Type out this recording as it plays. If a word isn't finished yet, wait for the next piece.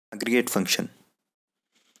Aggregate function.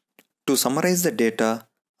 To summarize the data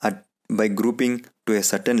by grouping to a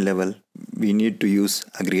certain level, we need to use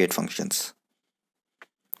aggregate functions.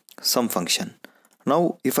 Sum function.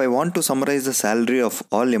 Now, if I want to summarize the salary of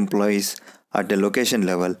all employees at a location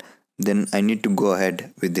level, then I need to go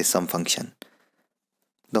ahead with the sum function.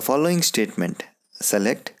 The following statement: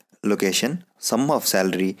 select location, sum of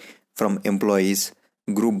salary from employees,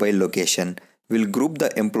 group by location, will group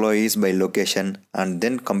the employees by location and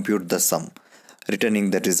then compute the sum,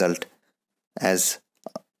 returning the result as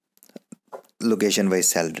location wise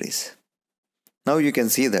salaries. Now you can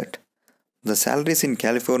see that the salaries in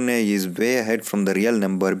California is way ahead from the real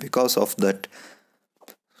number because of that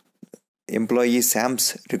employee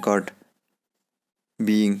Sam's record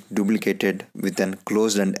being duplicated with an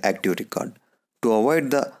closed and active record. To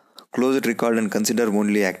avoid the closed record and consider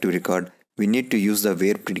only active record, we need to use the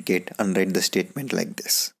where predicate and write the statement like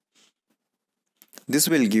this. This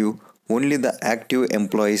will give only the active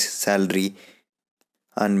employee's salary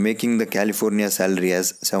and making the California salary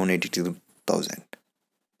as 782,000.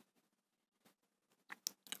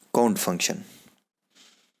 Count function.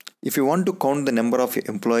 If you want to count the number of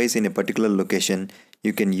employees in a particular location,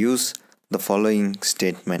 you can use the following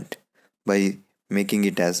statement by making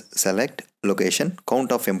it as select location,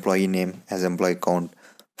 count of employee name as employee count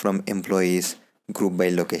from employees, group by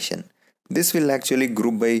location. This will actually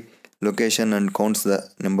group by location and counts the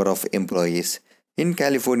number of employees. In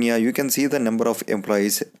California, you can see the number of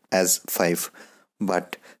employees as 5,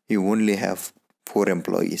 but you only have 4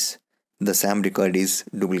 employees. The SAM record is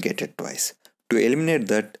duplicated twice. To eliminate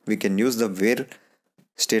that, we can use the where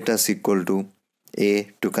status equal to A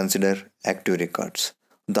to consider active records.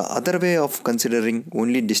 The other way of considering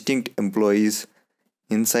only distinct employees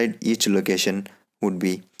inside each location would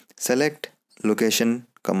be select location,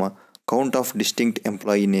 count of distinct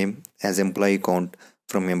employee name as employee count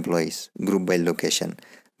from employees, group by location.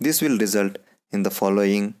 This will result in the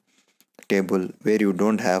following table where you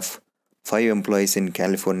don't have 5 employees in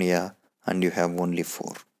California and you have only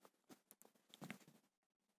 4.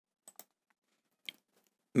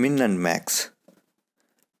 Min and max.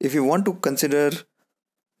 If you want to consider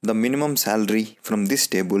the minimum salary from this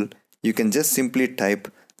table, you can just simply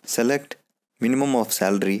type select minimum of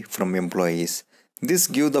salary from employees. This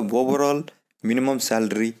gives the overall minimum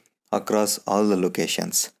salary across all the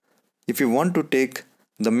locations. If you want to take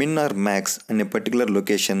the min or max in a particular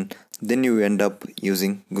location, then you end up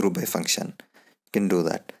using group by function. You can do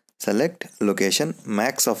that. Select location,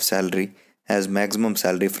 max of salary as maximum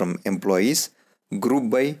salary from employees, group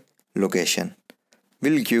by location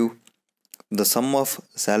will give the sum of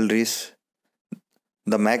salaries,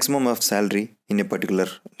 the maximum of salary in a particular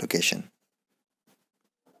location.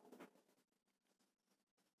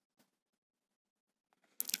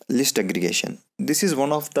 List aggregation. This is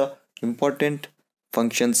one of the important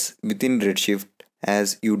functions within Redshift,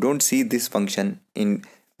 as you don't see this function in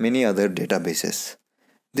many other databases.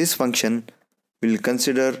 This function will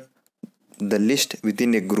consider the list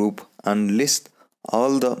within a group and list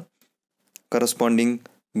all the corresponding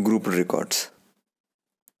group records.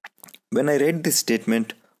 When I write this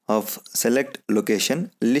statement of select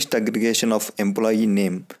location, list aggregation of employee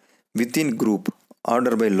name within group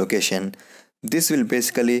order by location, this will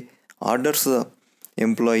basically orders the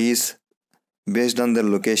employees based on their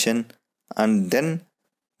location and then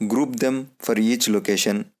group them for each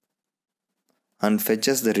location and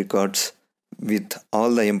fetches the records with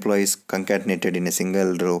all the employees concatenated in a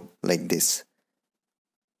single row like this.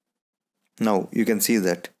 Now you can see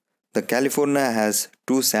that the California has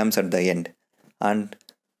 2 SAMs at the end and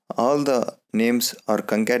all the names are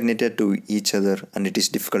concatenated to each other and it is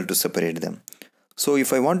difficult to separate them. So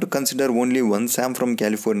if I want to consider only one SAM from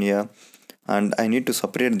California and I need to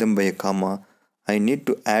separate them by a comma, I need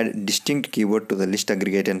to add distinct keyword to the list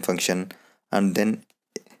aggregation function and then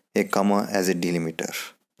a comma as a delimiter,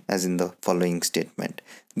 as in the following statement.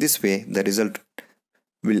 This way the result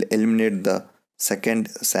will eliminate the second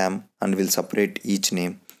SAM and will separate each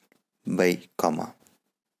name by comma.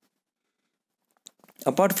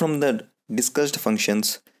 Apart from the discussed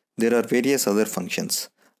functions, there are various other functions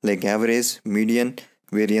like average, median,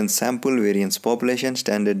 variance sample, variance population,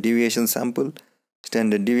 standard deviation sample,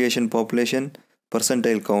 standard deviation population,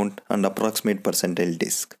 percentile count and approximate percentile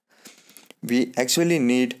disk. We actually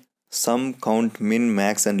need sum, count, min,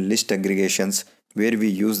 max and list aggregations where we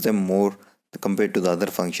use them more compared to the other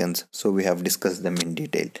functions, so we have discussed them in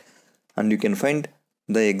detail. And you can find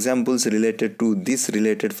the examples related to these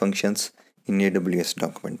related functions in AWS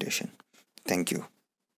documentation. Thank you.